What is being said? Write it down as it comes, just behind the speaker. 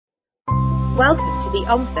Welcome to the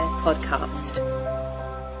OMFIF podcast.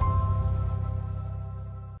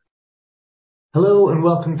 Hello and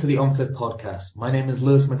welcome to the OMFIF podcast. My name is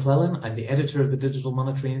Lewis McClellan. I'm the editor of the Digital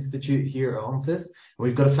Monitoring Institute here at OMFIF. And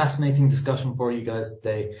we've got a fascinating discussion for you guys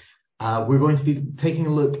today. We're going to be taking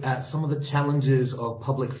a look at some of the challenges of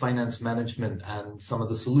public finance management and some of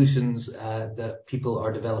the solutions that people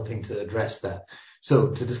are developing to address that. So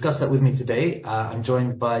to discuss that with me today, I'm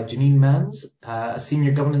joined by Janine Manns, a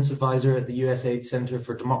senior governance advisor at the USAID Center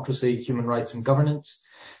for Democracy, Human Rights and Governance,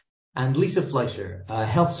 and Lisa Fleischer, a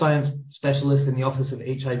health science specialist in the Office of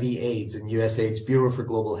HIV/AIDS in USAID's Bureau for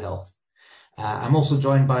Global Health. I'm also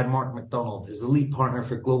joined by Mark McDonald, who's the lead partner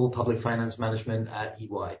for Global Public Finance Management at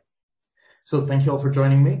EY. So thank you all for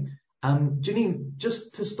joining me. Janine,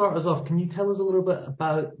 just to start us off, can you tell us a little bit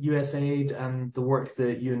about USAID and the work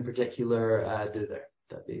that you in particular do there?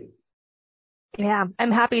 Yeah,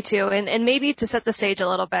 I'm happy to. And maybe to set the stage a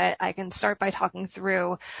little bit, I can start by talking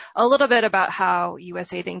through a little bit about how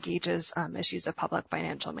USAID engages issues of public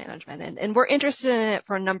financial management. And we're interested in it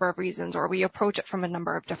for a number of reasons, or we approach it from a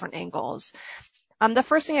number of different angles. The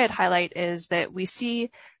first thing I'd highlight is that we see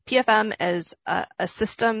PFM as a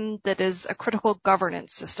system that is a critical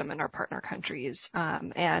governance system in our partner countries,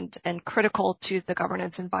 and critical to the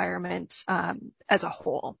governance environment as a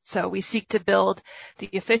whole. So we seek to build the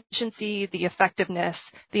efficiency, the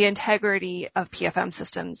effectiveness, the integrity of PFM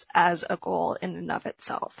systems as a goal in and of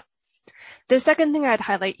itself. The second thing I'd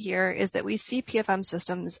highlight here is that we see PFM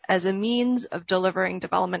systems as a means of delivering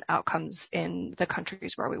development outcomes in the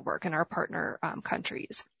countries where we work, in our partner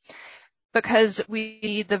countries. Because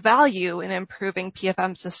the value in improving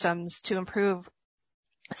PFM systems to improve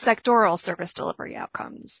sectoral service delivery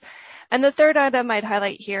outcomes. And the third item I'd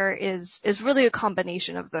highlight here is really a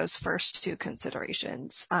combination of those first two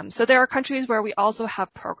considerations. So there are countries where we also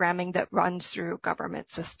have programming that runs through government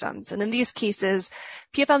systems. And in these cases,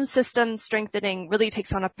 PFM system strengthening really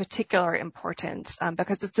takes on a particular importance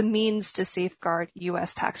because it's a means to safeguard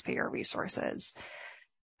U.S. taxpayer resources.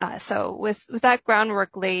 So with that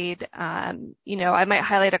groundwork laid, I might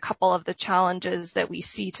highlight a couple of the challenges that we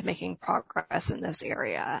see to making progress in this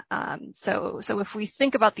area. So if we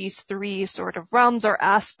think about these three sort of realms or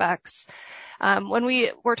aspects, when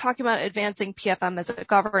we're talking about advancing PFM as a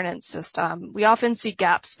governance system, we often see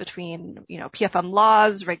gaps between, PFM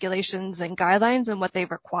laws, regulations, and guidelines and what they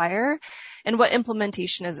require and what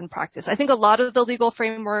implementation is in practice. I think a lot of the legal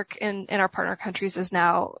framework in our partner countries is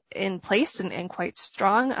now in place and quite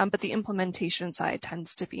strong, but the implementation side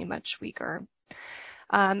tends to be much weaker.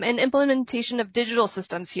 And implementation of digital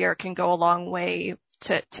systems here can go a long way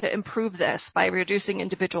to improve this by reducing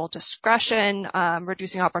individual discretion,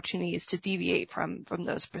 reducing opportunities to deviate from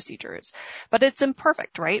those procedures. But it's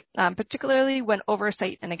imperfect, right? Particularly when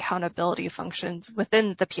oversight and accountability functions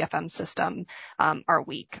within the PFM system are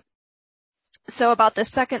weak. So about the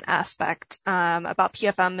second aspect, about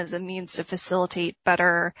PFM as a means to facilitate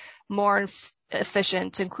better, more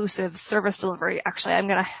efficient, inclusive service delivery. Actually, I'm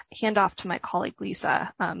going to hand off to my colleague,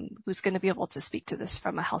 Lisa, who's going to be able to speak to this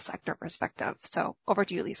from a health sector perspective. So over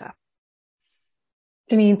to you, Lisa.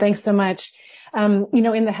 Janine, thanks so much. In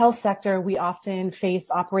the health sector, we often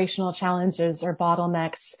face operational challenges or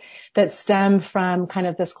bottlenecks that stem from kind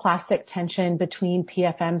of this classic tension between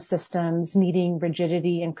PFM systems needing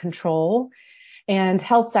rigidity and control and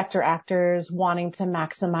health sector actors wanting to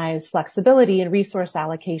maximize flexibility and resource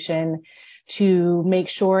allocation to make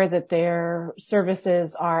sure that their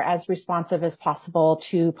services are as responsive as possible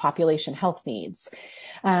to population health needs.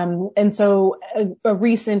 And so a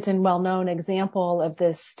recent and well-known example of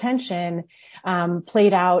this tension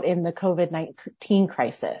played out in the COVID-19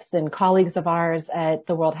 crisis. And colleagues of ours at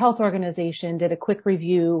the World Health Organization did a quick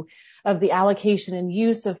review of the allocation and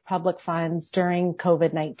use of public funds during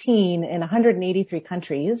COVID-19 in 183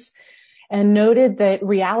 countries, and noted that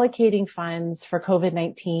reallocating funds for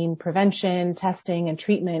COVID-19 prevention, testing, and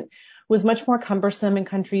treatment was much more cumbersome in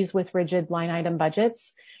countries with rigid line item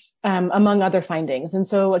budgets, among other findings. And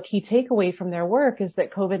so a key takeaway from their work is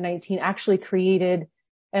that COVID-19 actually created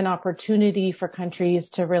an opportunity for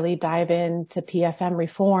countries to really dive into PFM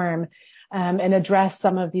reform and address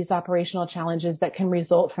some of these operational challenges that can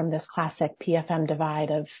result from this classic PFM divide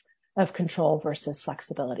of control versus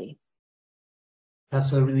flexibility.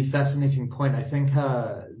 That's a really fascinating point. I think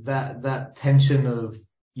that tension of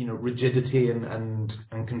rigidity and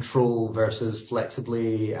control versus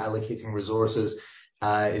flexibly allocating resources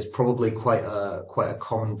is probably quite a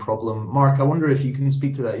common problem. Mark, I wonder if you can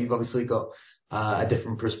speak to that. You've obviously got a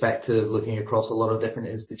different perspective, looking across a lot of different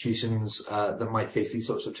institutions that might face these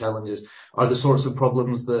sorts of challenges. Are the sorts of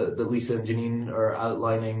problems that Lisa and Janine are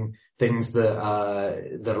outlining things that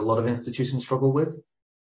a lot of institutions struggle with?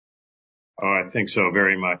 Oh, I think so,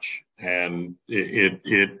 very much. And it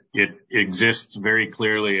exists very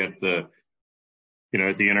clearly at the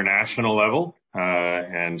international level,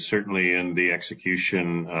 and certainly in the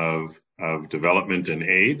execution of development and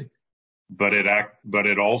aid. But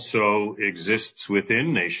it also exists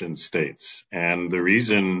within nation states. And the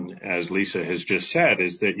reason, as Lisa has just said,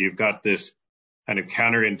 is that you've got this kind of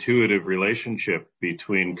counterintuitive relationship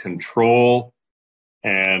between control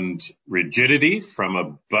and rigidity from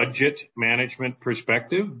a budget management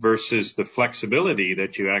perspective versus the flexibility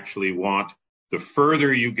that you actually want the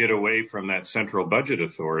further you get away from that central budget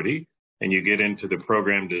authority and you get into the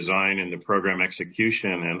program design and the program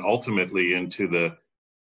execution and ultimately into the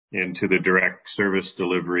direct service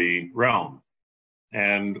delivery realm.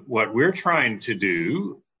 And what we're trying to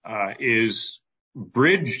do is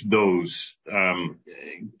bridge those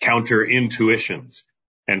counterintuitions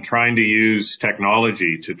and trying to use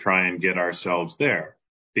technology to try and get ourselves there.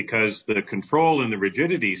 Because the control and the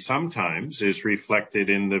rigidity sometimes is reflected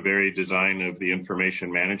in the very design of the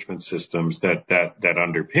information management systems that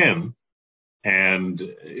underpin. And,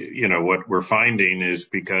 what we're finding is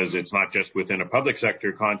because it's not just within a public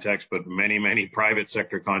sector context, but many, many private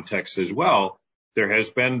sector contexts as well, there has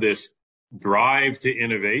been this drive to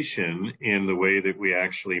innovation in the way that we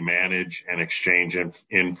actually manage and exchange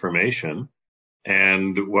information.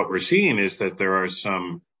 And what we're seeing is that there are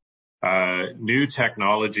some new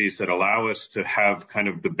technologies that allow us to have kind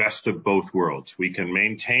of the best of both worlds. We can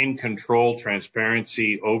maintain control,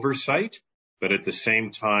 transparency, oversight, but at the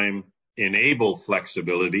same time enable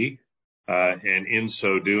flexibility. And in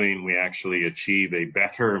so doing, we actually achieve a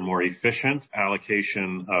better, more efficient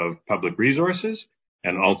allocation of public resources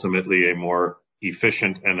and ultimately a more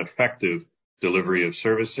efficient and effective delivery of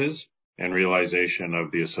services and realization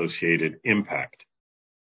of the associated impact.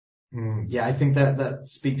 Yeah, I think that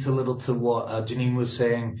speaks a little to what Janine was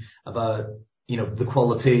saying about, the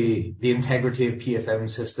quality, the integrity of PFM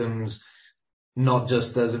systems, not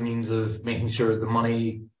just as a means of making sure the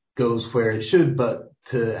money goes where it should, but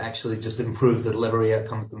to actually just improve the delivery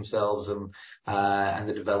outcomes themselves and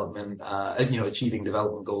the development, achieving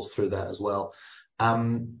development goals through that as well.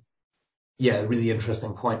 Yeah, really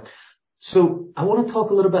interesting point. So I want to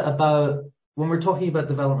talk a little bit about, when we're talking about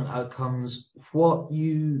development outcomes, what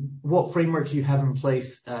frameworks you have in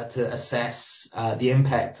place to assess the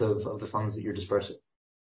impact of the funds that you're dispersing.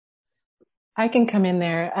 I can come in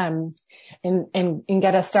there and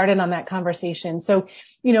get us started on that conversation. So,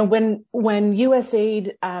 when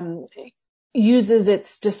USAID uses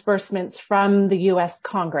its disbursements from the U.S.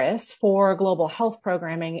 Congress for global health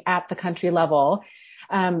programming at the country level,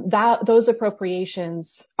 those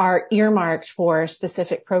appropriations are earmarked for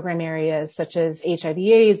specific program areas such as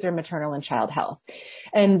HIV/AIDS or maternal and child health.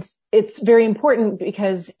 And it's very important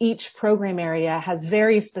because each program area has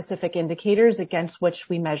very specific indicators against which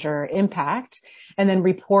we measure impact and then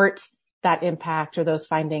report that impact or those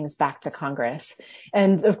findings back to Congress.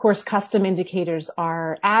 And of course, custom indicators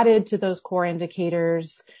are added to those core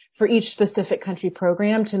indicators for each specific country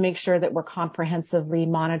program to make sure that we're comprehensively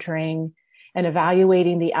monitoring and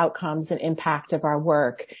evaluating the outcomes and impact of our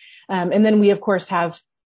work. And then we, of course, have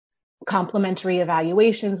complementary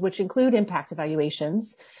evaluations, which include impact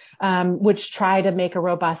evaluations, which try to make a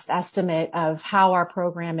robust estimate of how our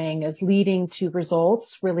programming is leading to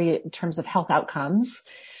results, really in terms of health outcomes,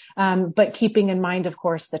 but keeping in mind, of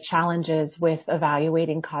course, the challenges with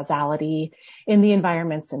evaluating causality in the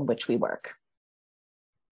environments in which we work.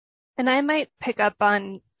 And I might pick up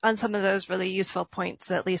on some of those really useful points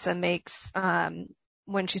that Lisa makes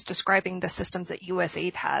when she's describing the systems that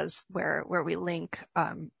USAID has where we link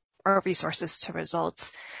our resources to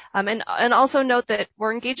results. And also note that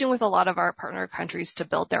we're engaging with a lot of our partner countries to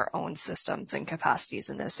build their own systems and capacities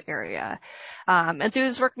in this area. And through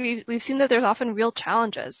this work, we've seen that there's often real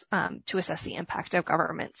challenges to assess the impact of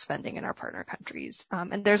government spending in our partner countries.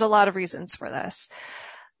 And there's a lot of reasons for this.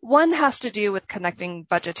 One has to do with connecting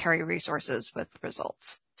budgetary resources with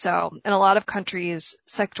results. So in a lot of countries,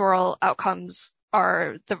 sectoral outcomes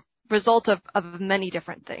are the result of many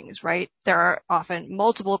different things, right? There are often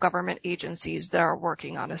multiple government agencies that are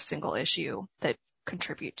working on a single issue that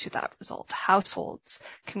contribute to that result. Households,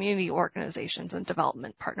 community organizations, and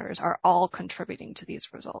development partners are all contributing to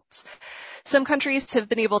these results. Some countries have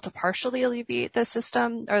been able to partially alleviate this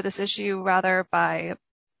issue by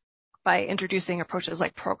by introducing approaches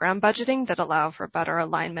like program budgeting that allow for better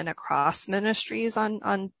alignment across ministries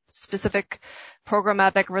on specific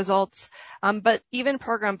programmatic results. But even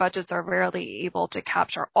program budgets are rarely able to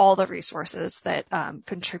capture all the resources that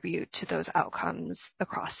contribute to those outcomes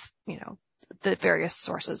across, the various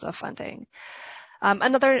sources of funding.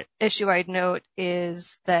 Another issue I'd note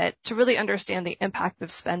is that to really understand the impact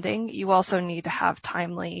of spending, you also need to have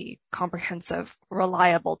timely, comprehensive,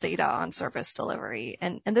 reliable data on service delivery.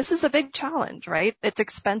 And this is a big challenge, right? It's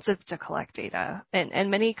expensive to collect data.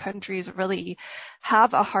 And many countries really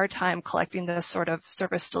have a hard time collecting this sort of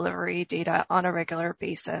service delivery data on a regular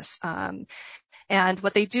basis. And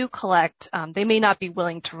what they do collect, they may not be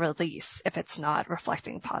willing to release if it's not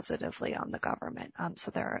reflecting positively on the government.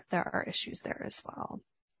 So there are issues there as well.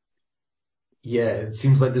 Yeah, it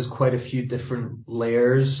seems like there's quite a few different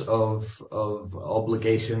layers of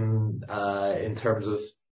obligation in terms of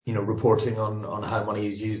reporting on how money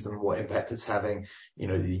is used and what impact it's having.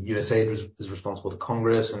 The USAID is responsible to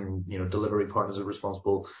Congress, and delivery partners are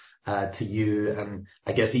responsible to you. And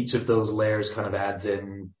I guess each of those layers kind of adds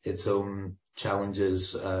in its own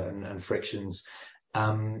challenges and frictions.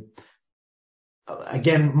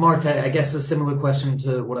 Again, Mark, I guess a similar question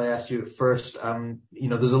to what I asked you at first.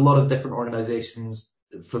 There's a lot of different organizations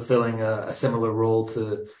fulfilling a similar role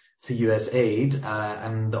to USAID,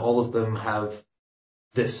 and all of them have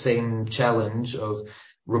this same challenge of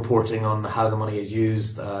reporting on how the money is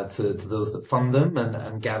used to those that fund them,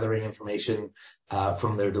 and gathering information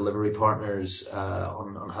from their delivery partners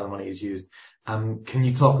on how the money is used. Can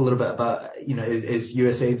you talk a little bit about, is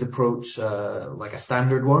USAID's approach like a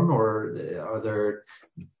standard one, or are there,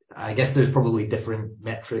 I guess there's probably different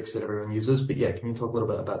metrics that everyone uses, but yeah, can you talk a little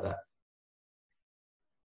bit about that?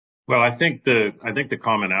 Well, I think the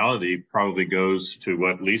commonality probably goes to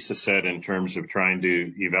what Lisa said in terms of trying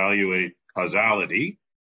to evaluate causality,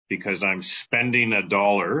 because I'm spending a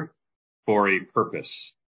dollar for a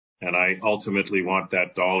purpose, and I ultimately want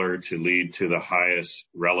that dollar to lead to the highest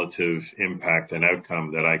relative impact and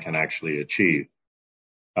outcome that I can actually achieve.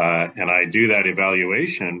 And I do that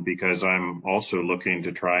evaluation because I'm also looking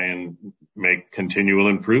to try and make continual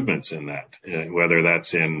improvements in that, whether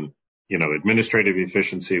that's in administrative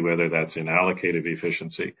efficiency, whether that's in allocative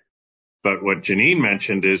efficiency. But what Janine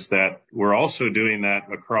mentioned is that we're also doing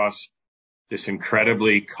that across this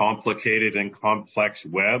incredibly complicated and complex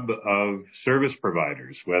web of service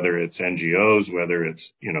providers, whether it's NGOs, whether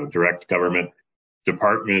it's, direct government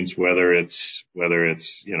departments, whether it's,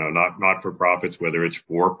 not-for-profits, whether it's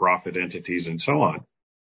for-profit entities, and so on.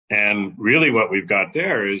 And really what we've got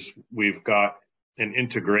there is we've got an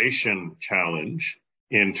integration challenge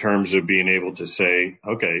in terms of being able to say,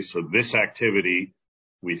 okay, so this activity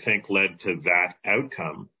we think led to that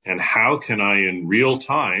outcome, and how can I in real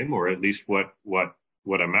time, or at least what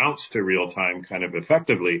amounts to real time kind of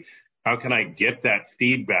effectively, how can I get that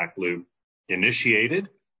feedback loop initiated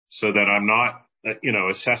so that I'm not,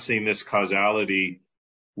 assessing this causality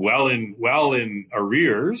well in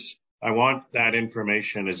arrears. I want that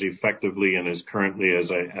information as effectively and as currently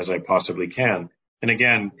as I possibly can. And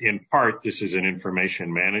again, in part, this is an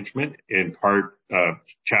information management, in part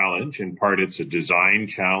challenge, in part it's a design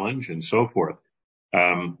challenge, and so forth.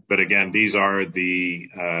 But again, these are this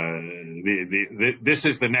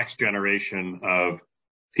is the next generation of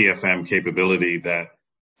PFM capability that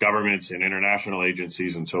governments and international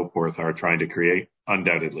agencies and so forth are trying to create,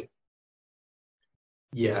 undoubtedly.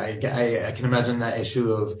 Yeah, I can imagine that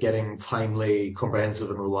issue of getting timely,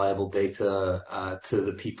 comprehensive, and reliable data to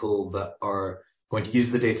the people that are going to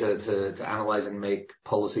use the data to analyze and make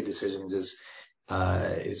policy decisions is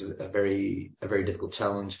a very difficult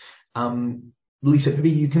challenge. Lisa, maybe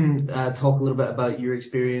you can talk a little bit about your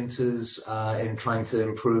experiences in trying to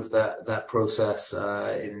improve that process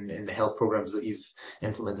in the health programs that you've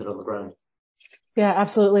implemented on the ground. Yeah,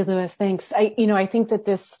 absolutely, Lewis. Thanks. I think that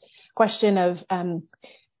this question of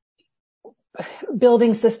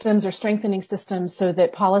building systems or strengthening systems so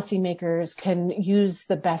that policymakers can use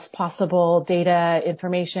the best possible data,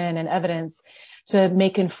 information, and evidence to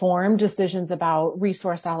make informed decisions about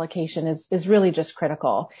resource allocation is really just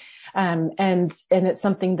critical. And it's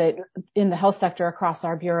something that in the health sector across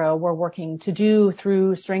our bureau, we're working to do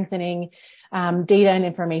through strengthening data and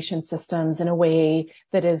information systems in a way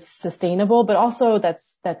that is sustainable, but also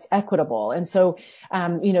that's equitable. And so,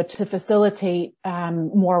 to facilitate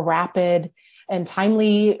more rapid and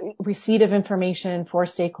timely receipt of information for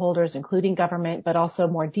stakeholders, including government, but also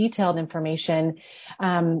more detailed information,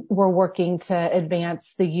 we're working to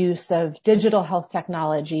advance the use of digital health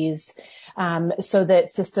technologies so that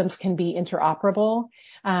systems can be interoperable.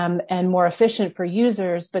 and more efficient for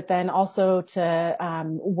users, but then also to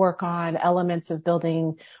work on elements of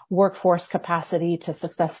building workforce capacity to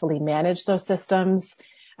successfully manage those systems,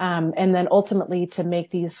 and then ultimately to make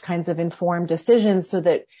these kinds of informed decisions so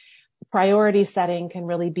that priority setting can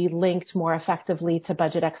really be linked more effectively to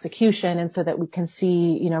budget execution, and so that we can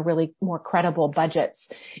see, really more credible budgets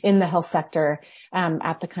in the health sector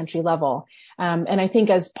at the country level. And I think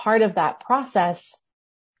as part of that process,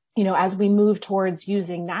 as we move towards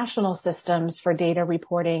using national systems for data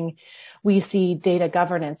reporting, we see data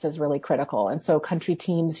governance as really critical. And so country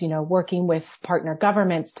teams, working with partner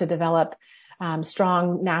governments to develop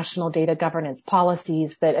strong national data governance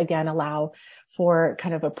policies that, again, allow for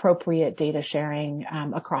kind of appropriate data sharing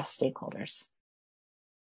across stakeholders.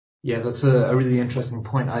 Yeah, that's a really interesting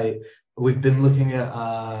point. We've been looking at,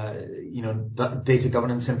 data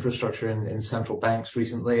governance infrastructure in central banks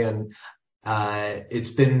recently, and it's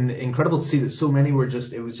been incredible to see that so many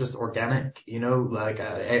it was just organic,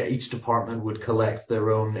 each department would collect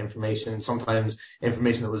their own information, sometimes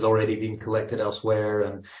information that was already being collected elsewhere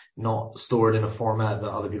and not stored in a format that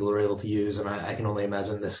other people are able to use. And I can only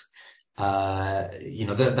imagine this,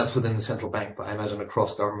 that's within the central bank, but I imagine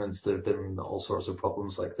across governments there have been all sorts of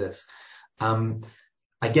problems like this.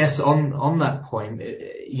 I guess on that point,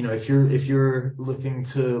 if you're looking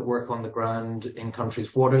to work on the ground in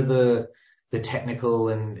countries, what are the technical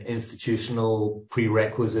and institutional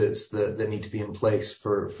prerequisites that need to be in place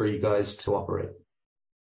for you guys to operate?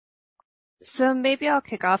 So maybe I'll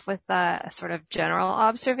kick off with a sort of general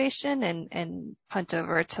observation and punt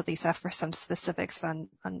over to Lisa for some specifics on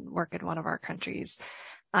work in one of our countries.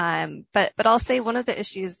 But I'll say one of the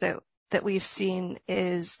issues that we've seen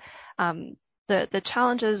is the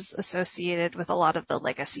challenges associated with a lot of the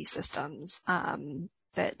legacy systems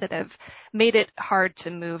that have made it hard to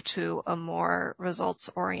move to a more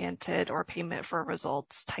results-oriented or payment for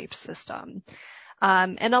results type system.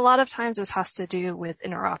 And a lot of times this has to do with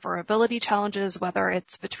interoperability challenges, whether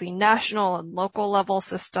it's between national and local level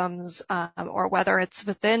systems, or whether it's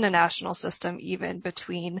within a national system, even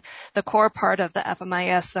between the core part of the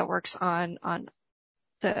FMIS that works on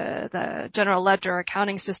the general ledger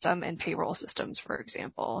accounting system and payroll systems, for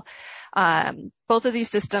example. Both of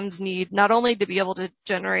these systems need not only to be able to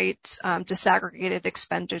generate disaggregated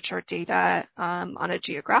expenditure data on a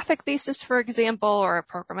geographic basis, for example, or a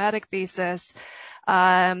programmatic basis.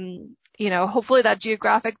 Hopefully that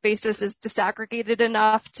geographic basis is disaggregated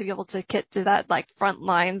enough to be able to get to that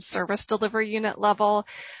frontline service delivery unit level.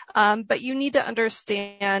 But you need to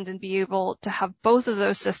understand and be able to have both of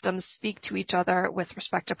those systems speak to each other with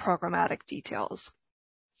respect to programmatic details.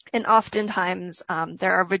 And oftentimes,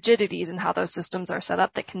 there are rigidities in how those systems are set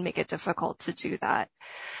up that can make it difficult to do that.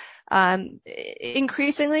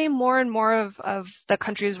 Increasingly, more and more of the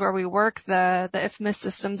countries where we work, the IFMIS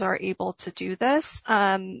systems are able to do this.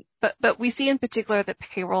 But we see in particular that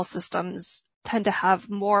payroll systems tend to have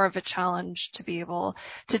more of a challenge to be able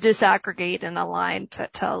to disaggregate and align to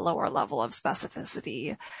a lower level of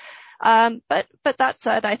specificity. But that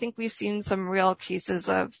said, I think we've seen some real cases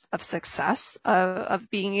of success of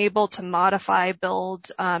being able to modify,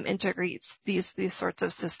 build, integrate these sorts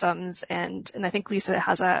of systems. And I think Lisa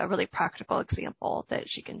has a really practical example that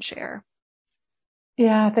she can share.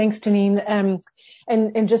 Yeah, thanks, Janine.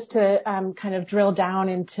 And just to kind of drill down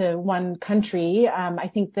into one country, I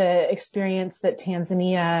think the experience that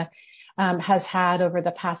Tanzania has had over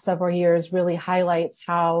the past several years really highlights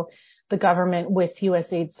how the government, with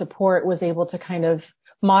USAID support, was able to kind of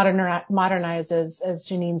modernize, as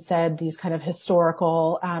Janine said, these kind of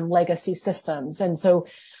historical legacy systems. And so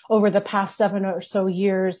over the past 7 or so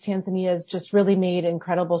years, Tanzania has just really made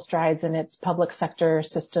incredible strides in its public sector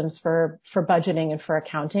systems for budgeting and for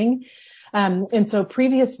accounting. And so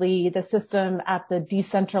previously, the system at the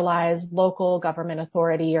decentralized local government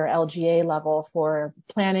authority, or LGA level, for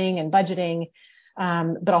planning and budgeting,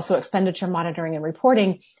 but also expenditure monitoring and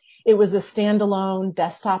reporting, it was a standalone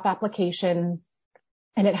desktop application,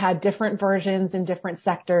 and it had different versions in different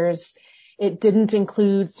sectors. It didn't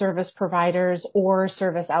include service providers or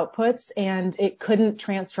service outputs, and it couldn't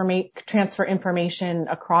transfer information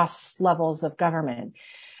across levels of government.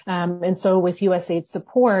 And so with USAID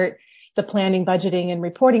support, the planning, budgeting, and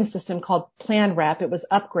reporting system called PlanRep, it was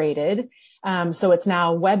upgraded. So it's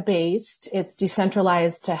now web-based. It's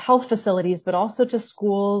decentralized to health facilities, but also to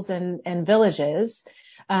schools and villages.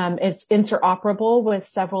 It's interoperable with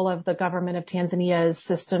several of the government of Tanzania's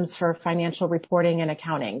systems for financial reporting and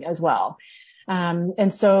accounting as well.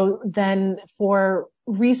 And so then for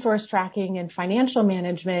resource tracking and financial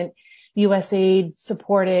management, USAID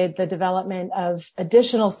supported the development of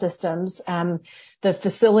additional systems, the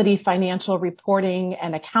Facility Financial Reporting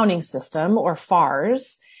and Accounting System, or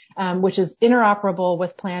FARS, which is interoperable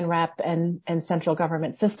with Plan Rep and central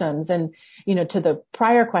government systems. And, to the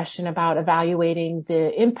prior question about evaluating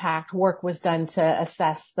the impact, work was done to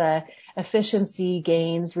assess the efficiency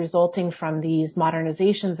gains resulting from these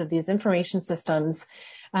modernizations of these information systems.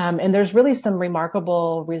 And there's really some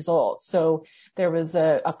remarkable results. So there was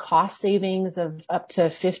a cost savings of up to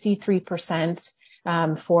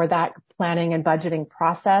 53% for that planning and budgeting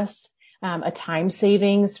process. A time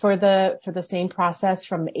savings for the same process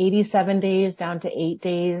from 87 days down to 8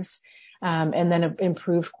 days, and then an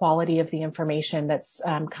improved quality of the information that's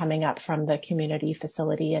coming up from the community,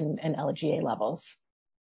 facility, and LGA levels.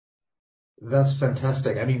 That's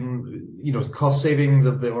fantastic. I mean, cost savings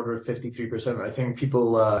of the order of 53%. I think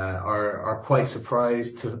people are quite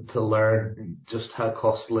surprised to learn just how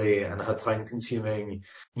costly and how time consuming,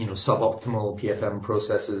 suboptimal PFM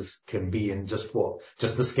processes can be, and just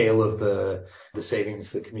the scale of the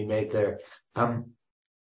savings that can be made there. And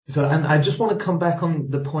I just want to come back on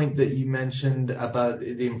the point that you mentioned about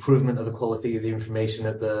the improvement of the quality of the information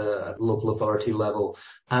at the local authority level.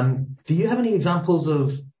 Do you have any examples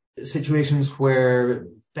of situations where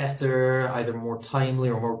better, either more timely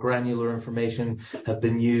or more granular information have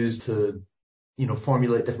been used to,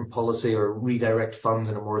 formulate different policy or redirect funds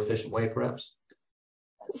in a more efficient way, perhaps?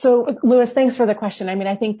 So, Louis, thanks for the question. I mean,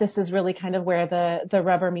 I think this is really kind of where the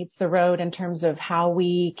rubber meets the road in terms of how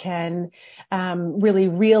we can really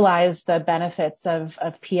realize the benefits of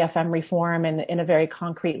PFM reform in a very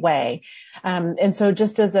concrete way. And so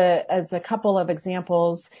just as a couple of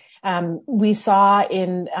examples, we saw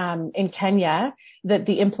in Kenya that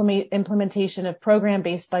the implementation of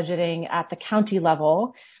program-based budgeting at the county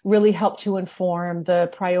level really helped to inform the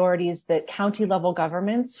priorities that county level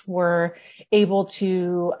governments were able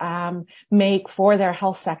to make for their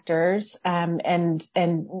health sectors, and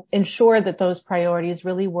ensure that those priorities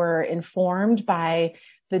really were informed by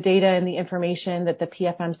the data and the information that the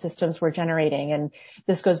PFM systems were generating. And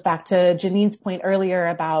this goes back to Janine's point earlier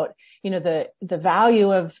about, the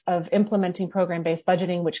value of implementing program-based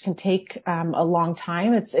budgeting, which can take a long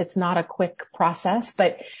time. It's not a quick process,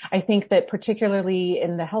 but I think that particularly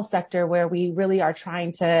in the health sector, where we really are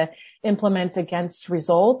trying to implement against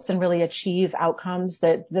results and really achieve outcomes,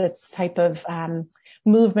 that this type of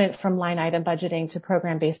movement from line item budgeting to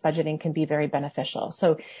program-based budgeting can be very beneficial.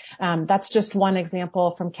 So that's just one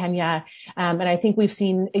example from Kenya. And I think we've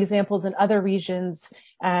seen examples in other regions.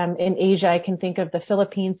 In Asia, I can think of the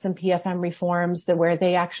Philippines, some PFM reforms where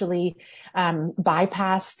they actually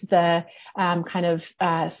bypassed the kind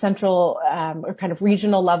of central or kind of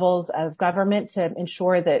regional levels of government to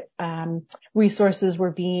ensure that resources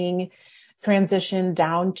were being transitioned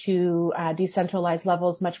down to decentralized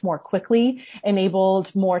levels much more quickly,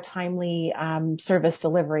 enabled more timely service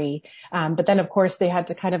delivery. But then, of course, they had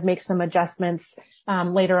to kind of make some adjustments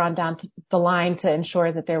later on down the line to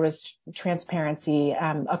ensure that there was transparency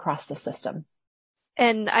across the system.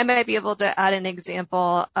 And I might be able to add an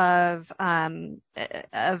example of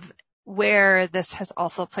where this has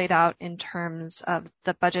also played out in terms of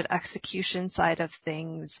the budget execution side of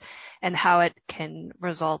things and how it can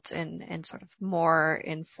result in sort of more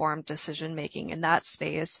informed decision making in that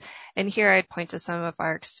space. And here I'd point to some of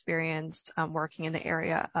our experience working in the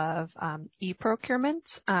area of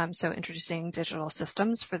e-procurement, so introducing digital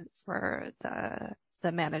systems for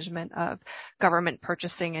the management of government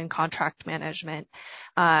purchasing and contract management.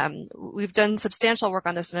 We've done substantial work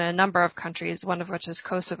on this in a number of countries, one of which is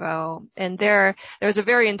Kosovo. And there was a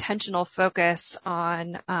very intentional focus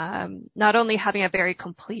on not only having a very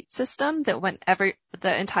complete system that went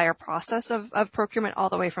the entire process of procurement, all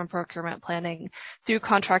the way from procurement planning through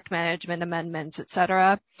contract management, amendments, et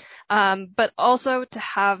cetera, but also to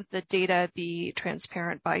have the data be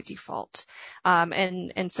transparent by default.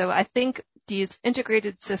 And so I think these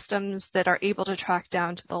integrated systems that are able to track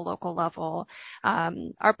down to the local level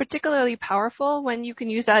are particularly powerful when you can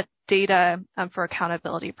use that data for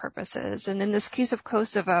accountability purposes. And in this case of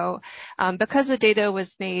Kosovo, because the data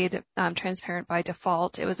was made transparent by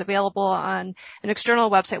default, it was available on an external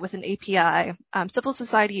website with an API. Civil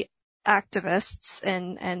society activists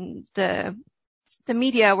and the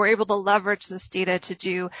media were able to leverage this data to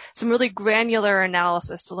do some really granular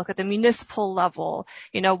analysis to look at the municipal level,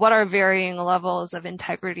 what are varying levels of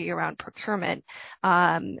integrity around procurement.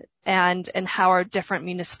 and how are different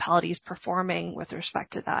municipalities performing with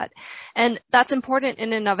respect to that. And that's important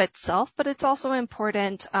in and of itself, but it's also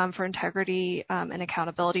important for integrity and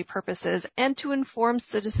accountability purposes and to inform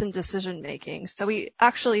citizen decision making. So we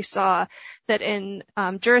actually saw that in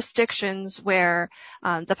jurisdictions where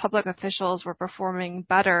the public officials were performing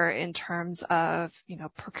better in terms of,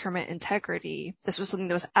 procurement integrity, this was something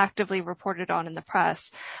that was actively reported on in the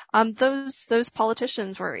press. Those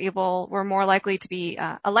politicians were more likely to be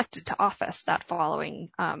elected to office that following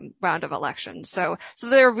round of elections. So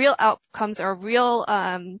there are real outcomes, there are real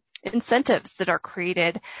incentives that are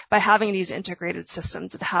created by having these integrated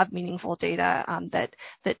systems that have meaningful data that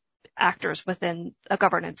actors within a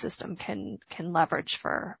governance system can leverage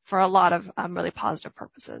for a lot of really positive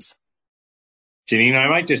purposes. Janine, I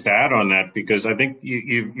might just add on that because I think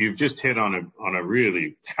you've just hit on a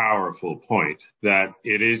really powerful point that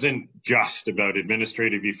it isn't just about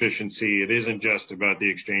administrative efficiency. It isn't just about the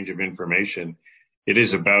exchange of information. It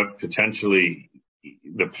is about potentially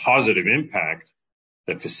the positive impact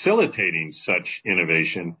that facilitating such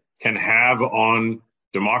innovation can have on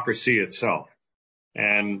democracy itself.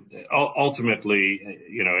 And ultimately,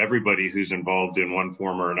 everybody who's involved in one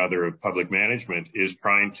form or another of public management is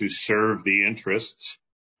trying to serve the interests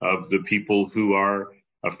of the people who are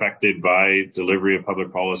affected by delivery of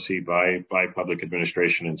public policy, by public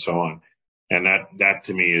administration, and so on. And that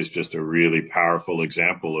to me is just a really powerful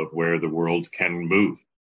example of where the world can move.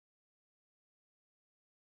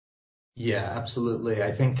 Yeah, absolutely.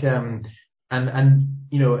 I think,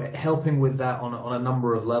 helping with that on a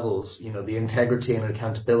number of levels, the integrity and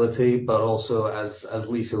accountability, but also as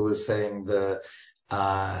Lisa was saying, the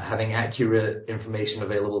having accurate information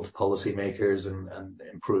available to policymakers and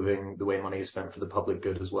improving the way money is spent for the public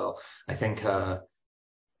good as well. I think,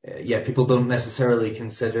 people don't necessarily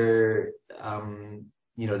consider,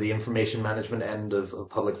 the information management end of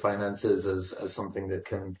public finances as something that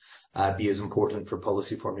can be as important for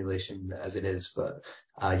policy formulation as it is. But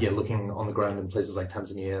looking on the ground in places like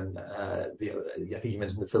Tanzania and I think you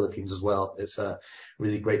mentioned the Philippines as well, it's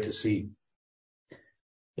really great to see.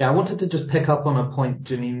 Yeah, I wanted to just pick up on a point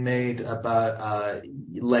Janine made about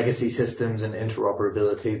legacy systems and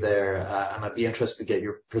interoperability there, and I'd be interested to get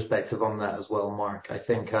your perspective on that as well, Mark. I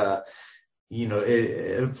think from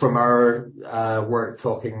our work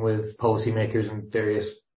talking with policymakers in various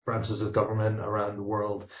branches of government around the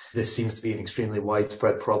world, this seems to be an extremely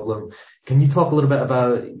widespread problem. Can you talk a little bit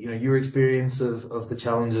about, your experience of the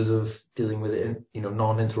challenges of dealing with,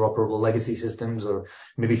 non-interoperable legacy systems, or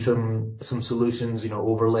maybe some solutions,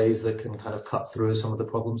 overlays that can kind of cut through some of the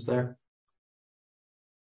problems there?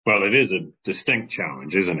 Well, it is a distinct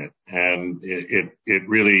challenge, isn't it? And it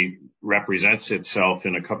really represents itself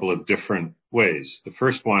in a couple of different ways. The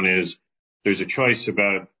first one is there's a choice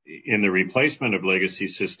about, in the replacement of legacy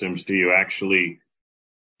systems, do you actually,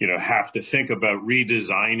 have to think about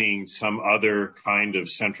redesigning some other kind of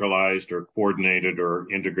centralized or coordinated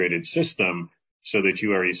or integrated system so that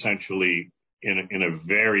you are essentially in a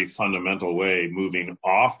very fundamental way moving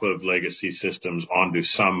off of legacy systems onto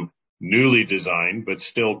some newly designed but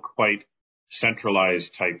still quite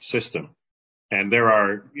centralized type system. And there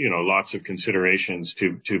are, lots of considerations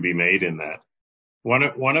to be made in that.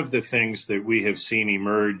 One of the things that we have seen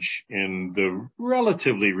emerge in the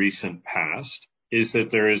relatively recent past is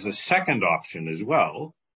that there is a second option as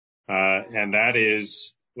well, and that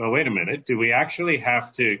is, well, wait a minute, do we actually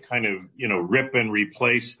have to kind of, rip and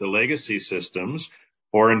replace the legacy systems,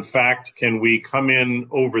 or in fact, can we come in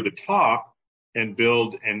over the top and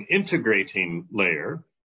build an integrating layer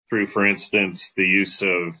through, for instance, the use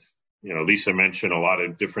of, Lisa mentioned a lot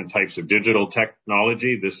of different types of digital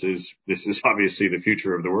technology. This is obviously the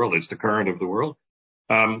future of the world. It's the current of the world.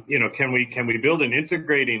 Can we build an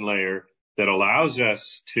integrating layer that allows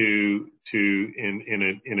us to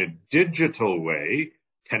in a digital way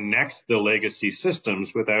connect the legacy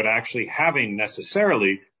systems without actually having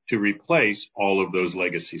necessarily to replace all of those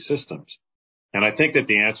legacy systems? And I think that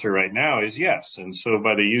the answer right now is yes. And so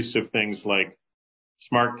by the use of things like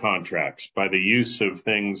smart contracts, by the use of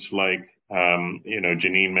things like,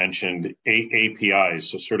 Janine mentioned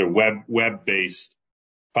APIs, so sort of web-based,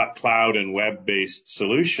 cloud and web-based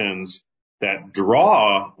solutions that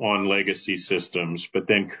draw on legacy systems, but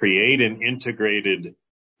then create an integrated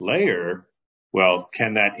layer. Well,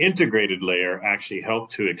 can that integrated layer actually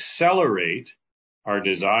help to accelerate our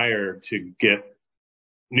desire to get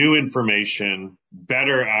new information,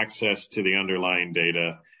 better access to the underlying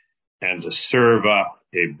data, and to serve up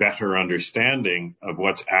a better understanding of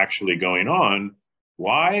what's actually going on?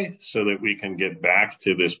 Why? So that we can get back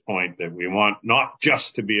to this point that we want not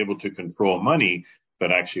just to be able to control money,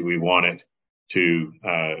 but actually we want it to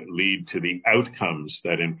lead to the outcomes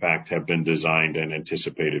that in fact have been designed and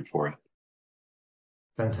anticipated for it.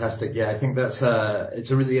 Fantastic. Yeah, I think that's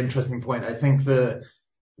it's a really interesting point. I think the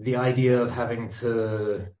idea of having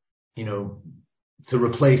to, to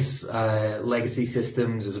replace legacy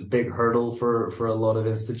systems is a big hurdle for a lot of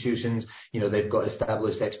institutions. They've got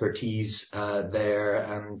established expertise there,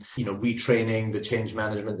 and retraining, the change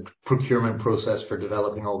management, the procurement process for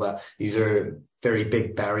developing all that. These are very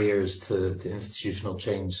big barriers to institutional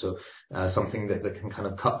change. So something that can kind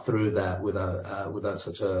of cut through that without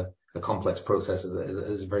such a complex process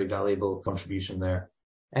is a very valuable contribution there.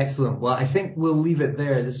 Excellent. Well, I think we'll leave it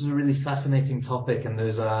there. This is a really fascinating topic, and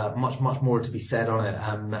there's much more to be said on it.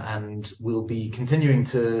 And we'll be continuing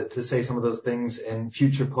to say some of those things in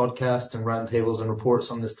future podcasts and roundtables and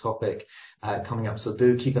reports on this topic coming up. So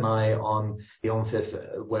do keep an eye on the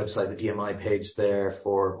OMFIF website, the DMI page there,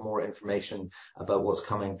 for more information about what's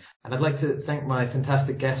coming. And I'd like to thank my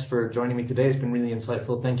fantastic guests for joining me today. It's been really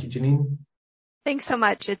insightful. Thank you, Janine. Thanks so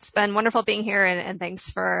much. It's been wonderful being here, and thanks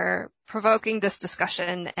for provoking this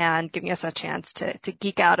discussion and giving us a chance to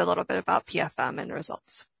geek out a little bit about PFM and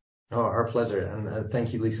results. Oh, our pleasure. And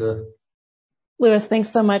thank you, Lisa. Lewis, thanks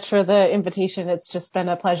so much for the invitation. It's just been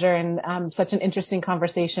a pleasure and such an interesting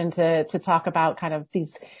conversation to talk about kind of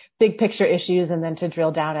these big picture issues and then to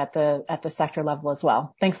drill down at the sector level as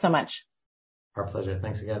well. Thanks so much. Our pleasure.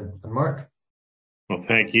 Thanks again. And Mark? Well,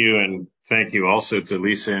 thank you. And thank you also to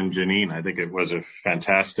Lisa and Janine. I think it was a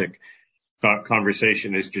fantastic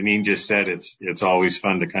conversation. As Janine just said, it's always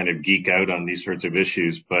fun to kind of geek out on these sorts of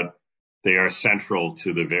issues, but they are central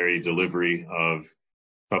to the very delivery of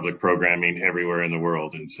public programming everywhere in the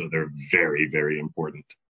world. And so they're very, very important.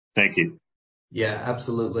 Thank you. Yeah,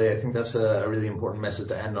 absolutely. I think that's a really important message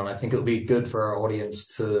to end on. I think it'll be good for our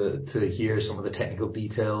audience to hear some of the technical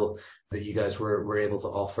detail that you guys were able to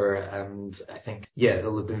offer. And I think,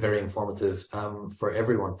 it'll have been very informative for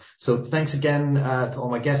everyone. So thanks again to all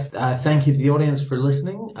my guests. Thank you to the audience for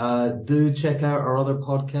listening. Do check out our other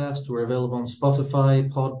podcasts. We're available on Spotify,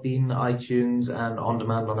 Podbean, iTunes, and on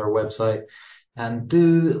demand on our website. And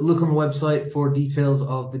do look on the website for details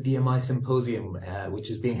of the DMI Symposium, which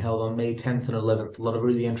is being held on May 10th and 11th. A lot of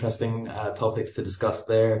really interesting topics to discuss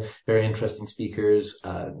there. Very interesting speakers.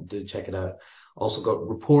 Do check it out. Also got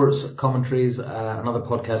reports, commentaries, and other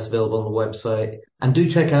podcasts available on the website. And do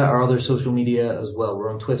check out our other social media as well. We're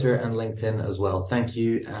on Twitter and LinkedIn as well. Thank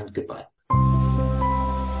you and goodbye.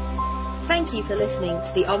 Thank you for listening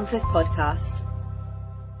to the OMFIF podcast.